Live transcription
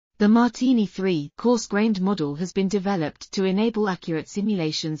The Martini 3 coarse-grained model has been developed to enable accurate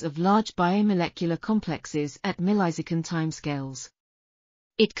simulations of large biomolecular complexes at millisecond timescales.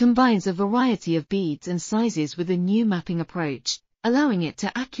 It combines a variety of beads and sizes with a new mapping approach, allowing it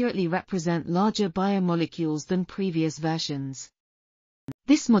to accurately represent larger biomolecules than previous versions.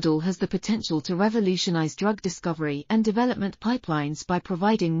 This model has the potential to revolutionize drug discovery and development pipelines by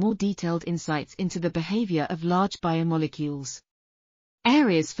providing more detailed insights into the behavior of large biomolecules.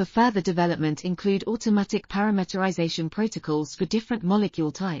 Areas for further development include automatic parameterization protocols for different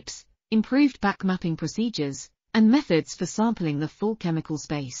molecule types, improved backmapping procedures, and methods for sampling the full chemical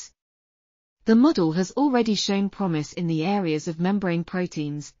space. The model has already shown promise in the areas of membrane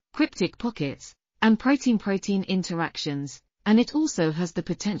proteins, cryptic pockets, and protein-protein interactions, and it also has the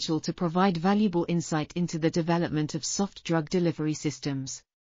potential to provide valuable insight into the development of soft drug delivery systems.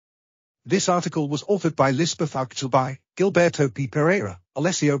 This article was authored by Lisbeth Kjølbye, Gilberto P. Pereira,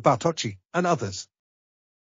 Alessio Bartocci, and others.